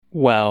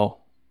Wow,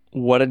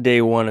 what a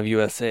day one of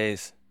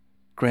USA's.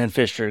 Grant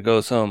Fisher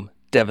goes home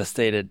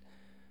devastated.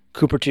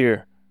 Cooper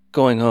Teare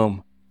going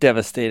home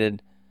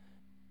devastated.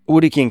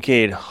 Woody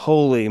Kincaid,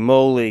 holy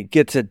moly,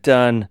 gets it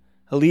done.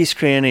 Elise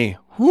Cranny,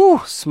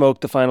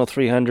 smoked the final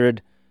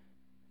 300.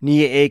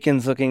 Nia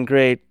Akins looking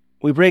great.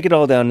 We break it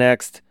all down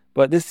next,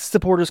 but this is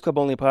Supporters Club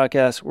only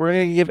podcast. We're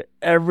going to give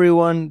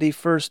everyone the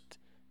first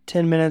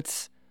 10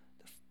 minutes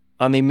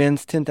on the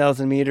men's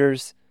 10,000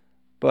 meters,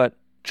 but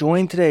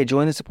join today.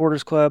 Join the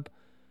Supporters Club.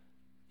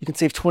 You can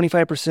save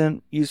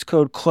 25%. Use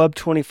code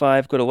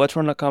CLUB25. Go to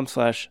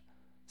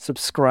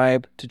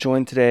letsrun.com/subscribe to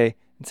join today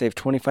and save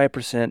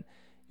 25%.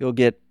 You'll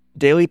get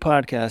daily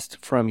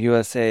podcast from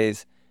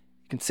USA's.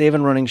 You can save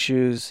on running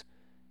shoes.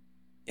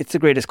 It's the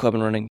greatest club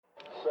in running.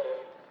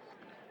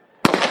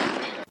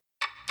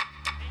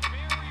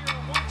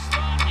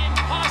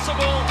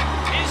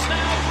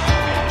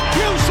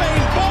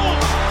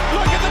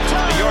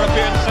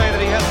 Europeans say that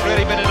he hasn't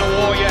really been in a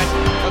war yet,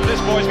 but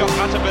this boy's got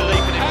utter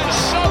belief in him. And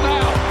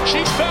somehow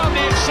she's found the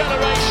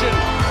acceleration.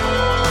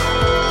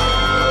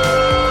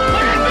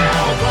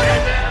 Look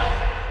at now!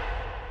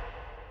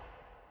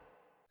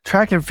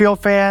 Track and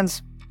field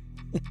fans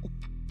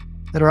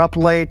that are up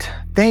late,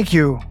 thank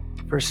you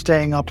for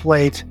staying up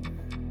late.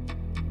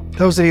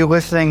 Those of you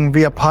listening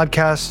via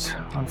podcast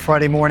on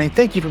Friday morning,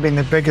 thank you for being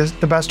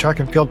the best track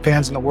and field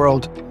fans in the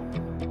world.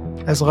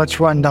 As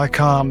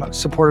LetsRun.com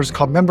Supporters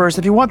Club members.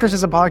 If you want this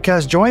as a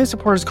podcast, join the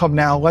Supporters Club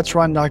now.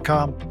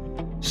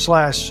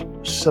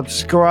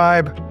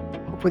 LetsRun.com/subscribe.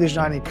 Hopefully there's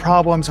not any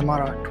problems. I'm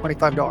on a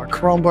 $25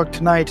 Chromebook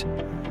tonight.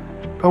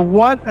 But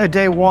what a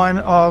day one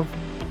of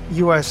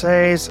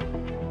USA's.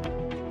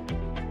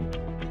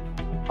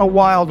 A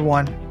wild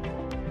one.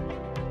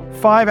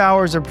 5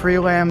 hours of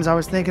prelims. I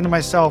was thinking to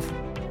myself,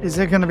 is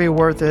it going to be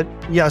worth it?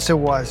 Yes, it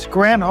was.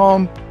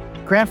 Grant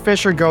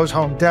Fisher goes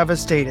home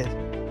devastated.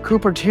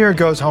 Cooper Teare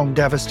goes home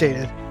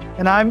devastated.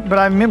 I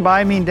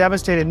mean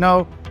devastated.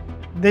 No,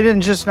 they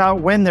didn't just not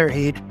win their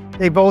heat.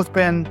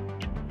 Grant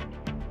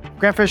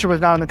Fisher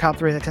was not in the top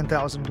three in the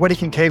 10,000. Woody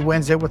Kincaid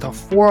wins it with a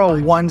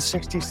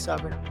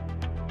 4:01.67.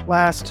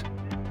 Last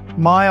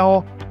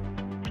mile,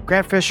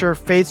 Grant Fisher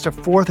fades to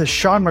fourth as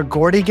Sean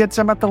McGorty gets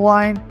him at the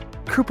line.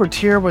 Cooper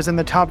Teare was in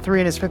the top three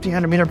in his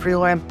 1,500-meter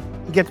prelim.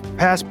 He gets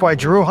passed by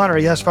Drew Hunter.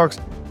 Yes, folks,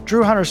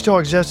 Drew Hunter still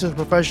exists as a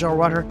professional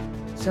runner.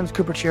 Sends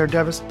Cooper Teare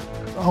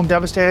home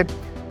devastated.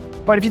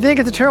 But if you think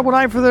it's a terrible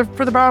night for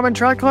the Bowerman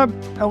Track Club,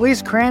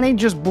 Elise Cranny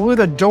just blew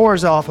the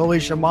doors off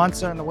Alicia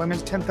Monson in the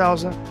women's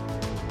 10,000.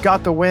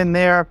 Got the win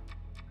there.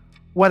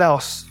 What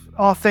else?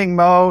 All Thing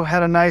Mo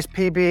had a nice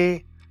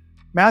PB.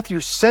 Matthew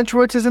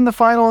Centrowitz is in the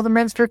final of the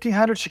men's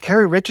 1,500.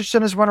 Sha'Carri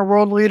Richardson has run a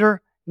world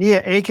leader.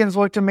 Nia Akins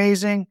looked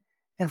amazing.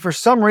 And for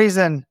some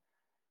reason,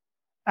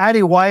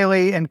 Addie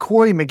Wiley and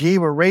Corey McGee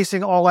were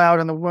racing all out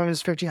in the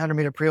women's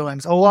 1,500-meter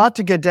prelims. A lot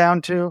to get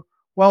down to.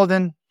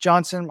 Weldon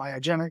Johnson, my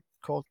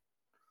identical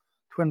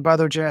twin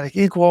brother, genetic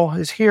equal,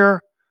 is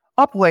here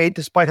up late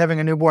despite having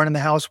a newborn in the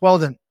house.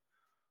 Weldon,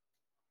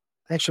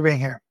 thanks for being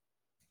here.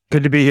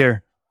 Good to be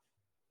here.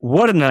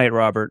 What a night,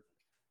 Robert.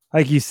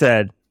 Like you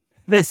said,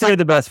 they say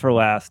the best for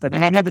last. I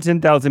mean, I had the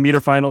 10,000 meter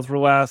finals for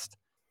last,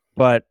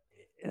 but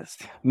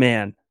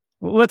man,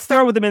 let's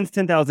start with the men's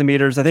 10,000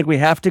 meters. I think we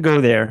have to go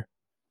there.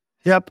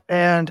 Yep.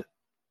 And,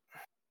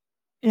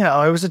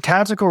 it was a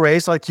tactical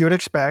race like you would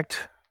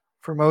expect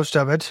for most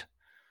of it.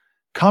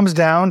 Comes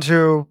down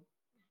to,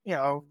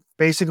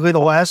 basically the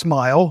last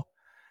mile.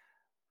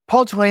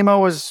 Paul Chalimo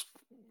was,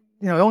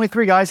 only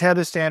three guys had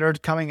the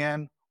standard coming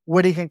in.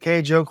 Woody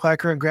Kincaid, Joe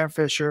Klecker, and Grant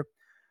Fisher.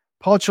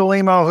 Paul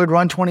Chalimo, who'd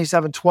run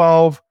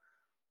 27:12,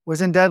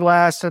 was in dead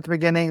last at the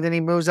beginning. Then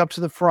he moves up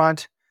to the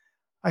front.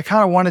 I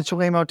kind of wanted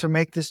Chalimo to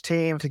make this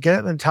team, to get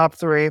in the top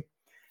three.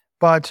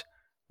 But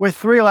with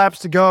 3 laps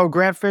to go,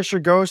 Grant Fisher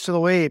goes to the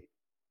lead.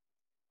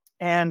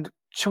 And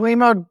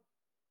Chalimo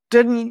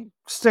didn't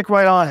stick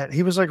right on it.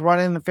 He was like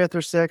running in the 5th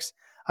or 6th.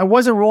 I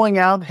wasn't ruling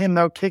out him,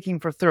 though, kicking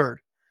for 3rd.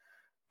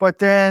 But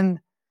then,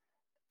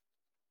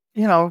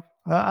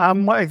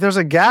 I'm like, there's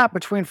a gap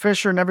between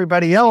Fisher and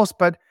everybody else,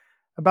 but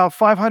about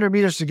 500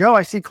 meters to go,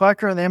 I see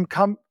Klecker and them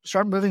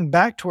start moving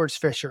back towards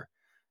Fisher.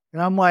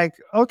 And I'm like,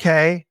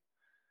 okay,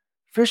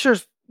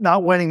 Fisher's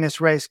not winning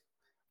this race.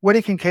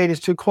 Woody Kincaid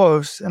is too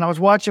close. And I was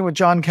watching with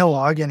John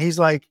Kellogg, and he's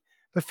like,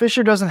 but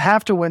Fisher doesn't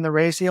have to win the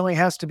race. He only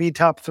has to be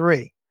top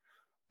 3.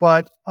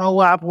 But a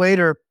lap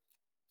later,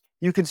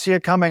 you could see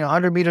it coming.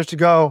 100 meters to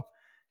go.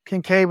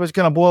 Kincaid was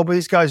going to blow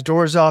these guys'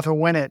 doors off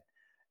and win it.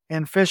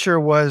 And Fisher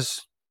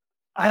was,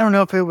 I don't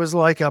know if it was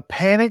like a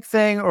panic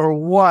thing or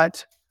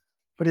what,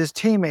 but his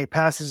teammate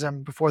passes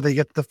him before they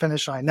get to the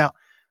finish line. Now,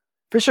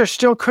 Fisher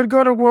still could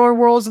go to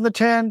Worlds in the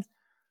 10.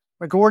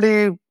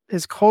 McGorty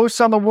is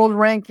close on the world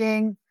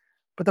ranking.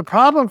 But the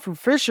problem for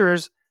Fisher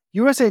is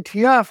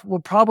USATF will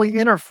probably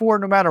enter 4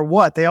 no matter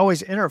what. They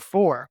always enter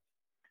 4.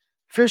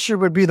 Fisher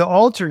would be the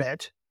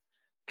alternate.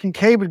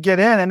 Kincaid would get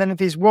in. And then if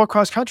these world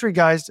cross country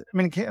guys,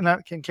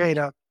 not Kincaid,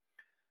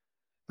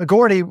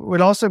 McGorty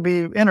would also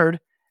be entered.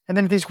 And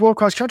then if these world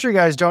cross country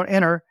guys don't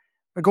enter,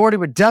 McGorty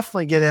would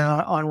definitely get in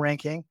on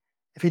ranking.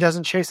 if he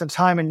doesn't chase the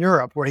time in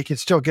Europe where he can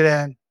still get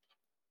in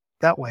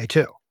that way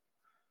too.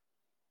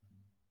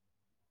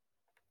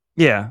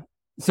 Yeah.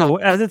 So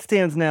as it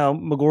stands now,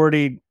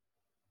 McGorty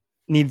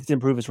needs to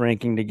improve his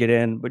ranking to get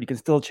in, but you can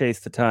still chase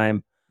the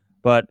time.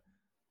 But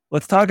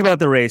let's talk about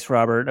the race,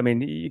 Robert. I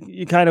mean,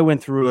 you kind of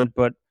went through it,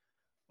 but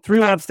 3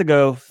 laps to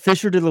go.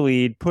 Fisher to the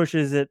lead,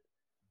 pushes it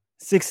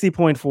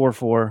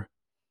 60.44,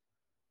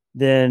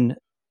 then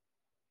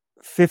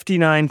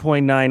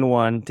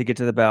 59.91 to get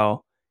to the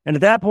bell. And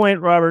at that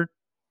point, Robert,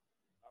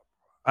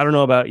 I don't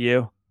know about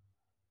you,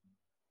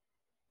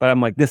 but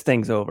I'm like, this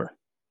thing's over.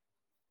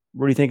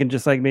 Were you thinking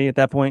just like me at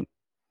that point?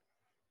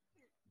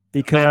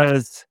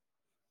 Because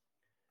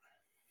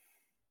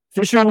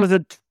Fisher was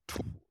at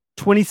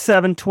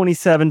 27,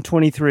 27,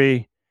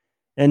 23,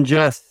 and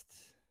just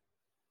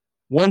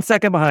 1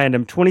 second behind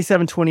him,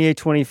 27, 28,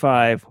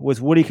 25, was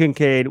Woody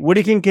Kincaid.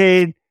 Woody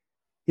Kincaid,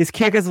 his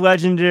kick is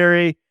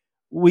legendary.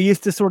 We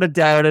used to sort of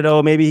doubt it.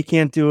 Oh, maybe he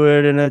can't do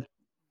it in a,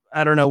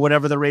 I don't know,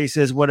 whatever the race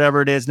is,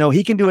 whatever it is. No,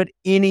 he can do it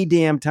any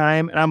damn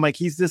time. And I'm like,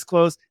 he's this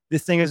close.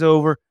 This thing is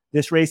over.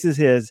 This race is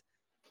his.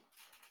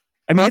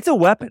 I mean, it's a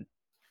weapon.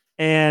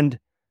 And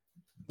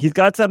he's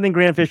got something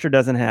Grant Fisher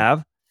doesn't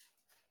have.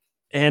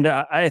 And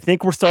I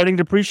think we're starting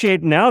to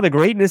appreciate now the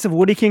greatness of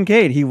Woody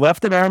Kincaid. He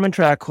left the Bowerman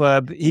Track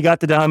Club. He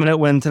got the dominant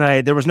win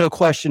tonight. There was no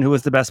question who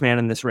was the best man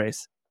in this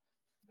race.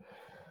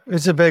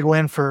 It's a big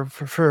win for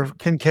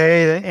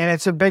Kincaid, and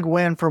it's a big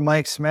win for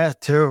Mike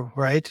Smith too,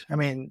 right? I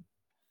mean,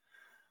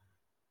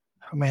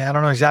 I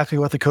don't know exactly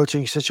what the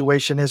coaching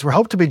situation is. We're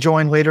hoped to be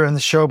joined later in the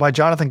show by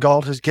Jonathan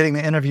Galt, who's getting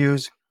the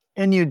interviews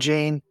in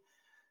Eugene,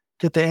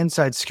 get the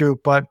inside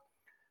scoop. But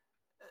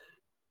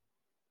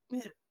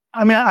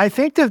I mean, I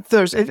think that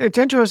it's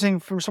interesting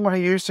from someone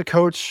who used to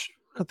coach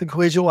at the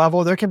collegiate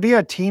level, there can be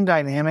a team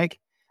dynamic.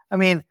 I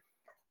mean,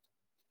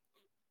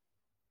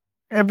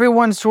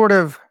 everyone sort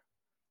of,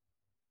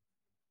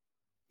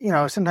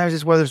 sometimes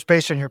it's whether it's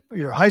based on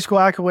your high school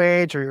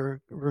accolades or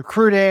your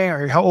recruiting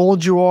or how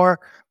old you are.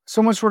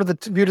 Someone's sort of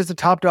viewed as the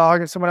top dog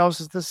and someone else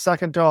is the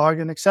second dog,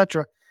 and et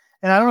cetera.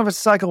 And I don't know if it's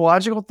a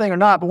psychological thing or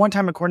not, but one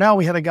time at Cornell,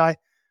 we had a guy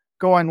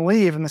go on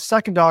leave and the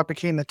second dog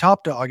became the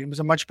top dog and was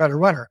a much better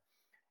runner.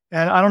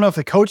 And I don't know if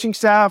the coaching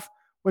staff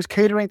was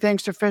catering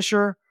things to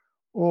Fisher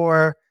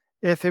or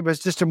if it was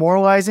just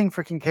demoralizing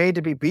for Kincaid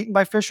to be beaten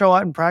by Fisher a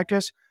lot in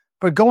practice,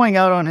 but going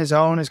out on his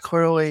own has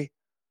clearly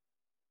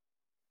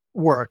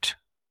worked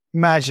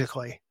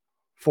magically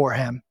for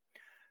him.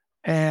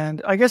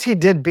 And I guess he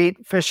did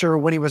beat Fisher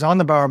when he was on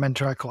the Bowerman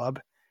Track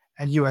Club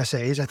and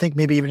USA's. I think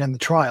maybe even in the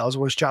trials,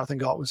 whereas Jonathan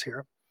Galt was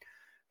here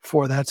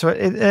for that. So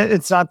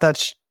it's not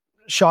that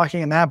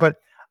shocking in that. But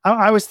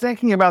I was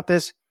thinking about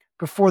this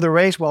before the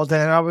race, Weldon,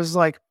 and I was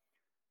like,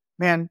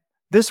 man,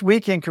 this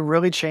weekend could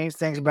really change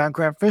things about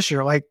Grant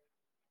Fisher. Like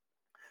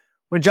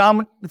when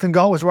Jonathan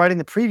Galt was writing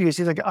the previews,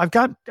 he's like, I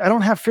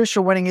don't have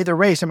Fisher winning either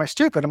race. Am I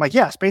stupid? I'm like,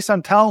 yes, based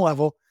on talent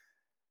level,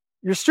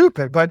 you're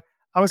stupid. But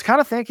I was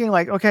kind of thinking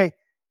like, okay,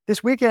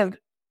 this weekend,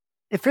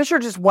 if Fisher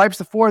just wipes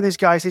the four of these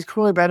guys, he's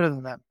clearly better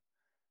than them.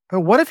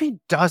 But what if he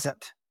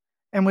doesn't?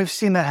 And we've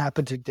seen that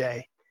happen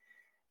today.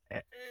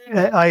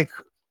 Like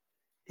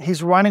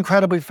he's run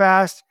incredibly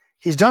fast.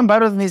 He's done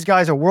better than these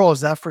guys at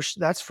Worlds.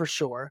 That's for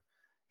sure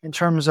in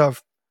terms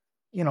of,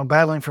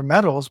 battling for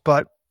medals.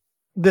 But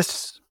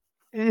is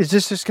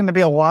this just going to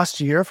be a lost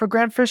year for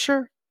Grant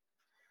Fisher?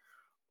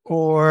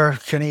 Or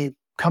can he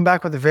come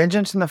back with a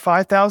vengeance in the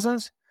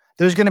 5,000s?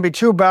 There's going to be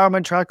two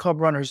Bowerman Track Club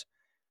runners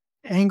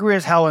angry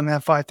as hell in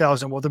that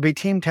 5,000. Will there be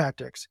team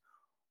tactics?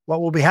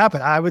 What will be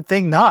happening? I would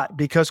think not,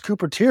 because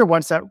Cooper Teare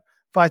wants that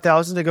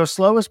 5,000 to go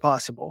slow as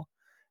possible.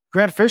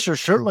 Grant Fisher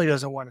certainly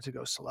doesn't want it to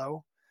go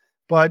slow.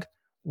 But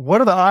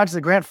what are the odds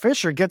that Grant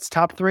Fisher gets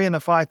top 3 in the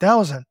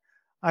 5,000?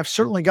 I've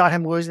certainly got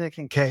him losing to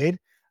Kincaid.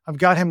 I've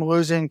got him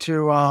losing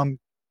to,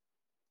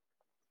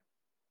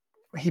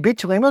 he beat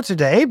Chalimo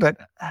today, but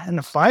in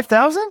the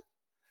 5,000?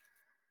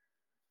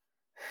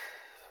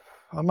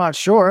 I'm not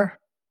sure.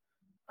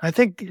 I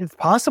think it's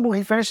possible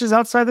he finishes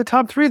outside the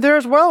top 3 there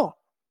as well.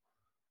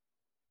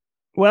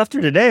 Well, after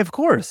today, of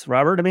course,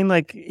 Robert. I mean,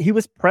 like, he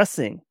was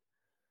pressing,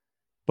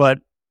 but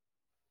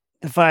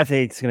the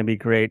 5.8 is going to be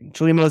great.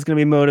 Chalimo is going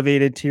to be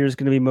motivated. Teare's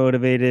going to be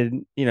motivated.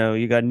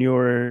 You got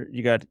Newer,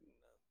 you got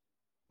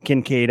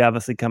Kincaid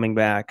obviously coming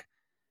back.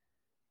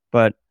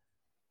 But,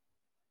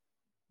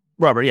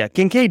 Robert, yeah,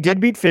 Kincaid did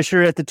beat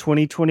Fisher at the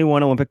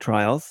 2021 Olympic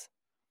trials.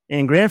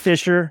 And Grant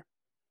Fisher,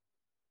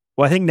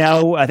 well,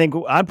 I think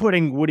I'm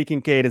putting Woody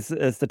Kincaid as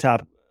the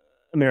top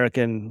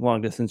American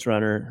long-distance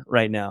runner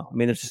right now. I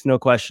mean, there's just no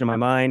question in my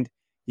mind.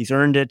 He's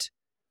earned it.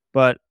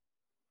 But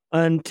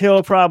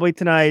until probably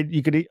tonight,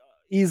 you could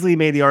easily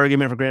made the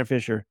argument for Grant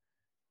Fisher.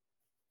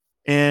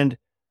 And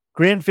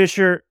Grant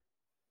Fisher,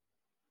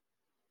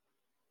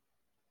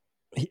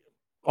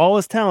 all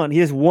his talent, he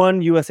has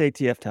one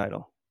USATF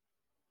title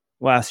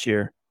last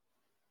year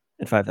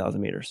at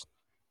 5,000 meters.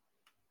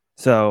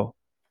 So,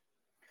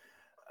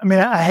 I mean,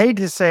 I hate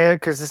to say it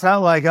because it's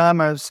not like I'm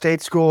a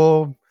state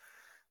school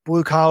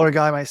blue collar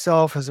guy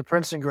myself as a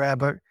Princeton grad,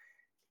 but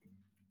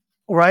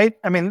right?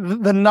 I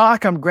mean, the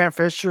knock on Grant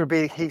Fisher would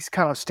be he's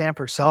kind of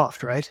stamper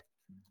soft, right?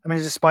 I mean,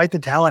 despite the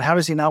talent, how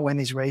does he not win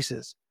these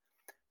races?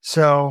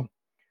 So,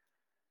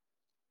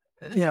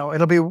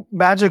 it'll be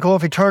magical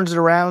if he turns it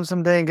around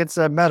someday and gets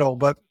a medal,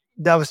 but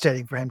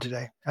devastating for him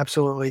today.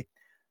 Absolutely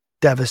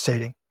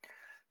devastating.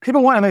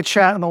 People want in the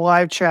chat, in the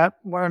live chat,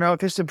 want to know if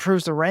this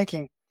improves the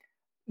ranking.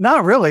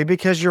 Not really,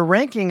 because your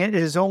ranking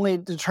is only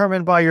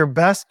determined by your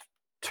best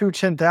 2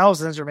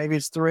 10,000s, or maybe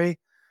it's 3.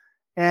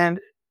 And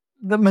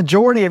the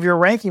majority of your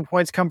ranking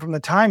points come from the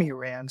time you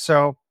ran.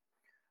 So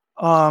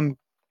I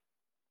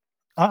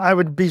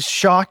would be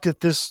shocked if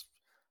this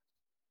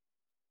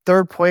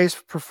third place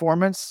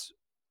performance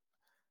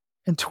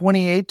in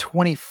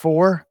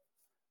 28-24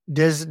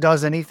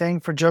 does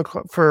anything for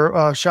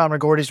Sean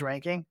McGorty's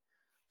ranking.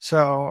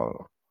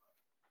 So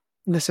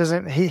this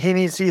isn't, he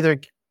needs to either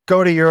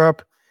go to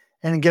Europe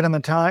and get him the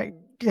time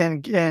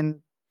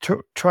and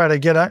try to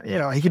get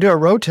he could do a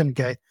road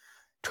 10K,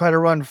 try to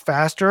run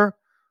faster,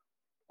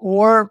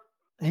 or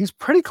he's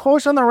pretty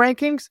close on the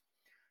rankings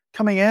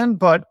coming in,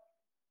 but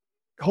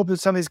hope that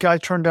some of these guys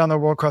turn down their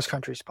world cross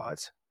country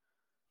spots.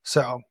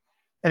 So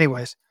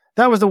anyways,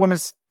 that was the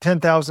women's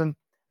 10,000,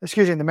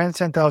 the men's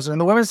 10,000.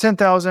 And the women's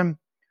 10,000,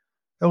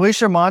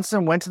 Alicia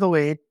Monson went to the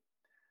lead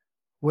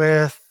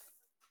with,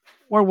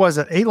 what was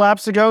it, 8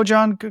 laps to go,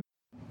 John?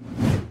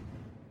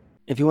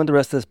 If you want the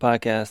rest of this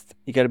podcast,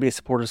 you got to be a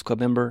Supporters Club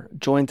member.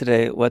 Join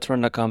today,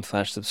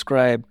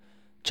 letsrun.com/subscribe.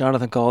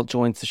 Jonathan Galt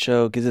joins the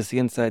show, gives us the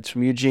insights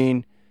from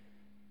Eugene.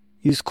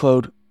 Use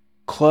code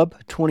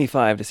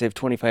CLUB25 to save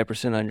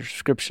 25% on your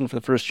subscription for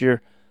the first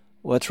year.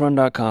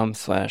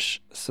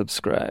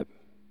 letsrun.com/subscribe.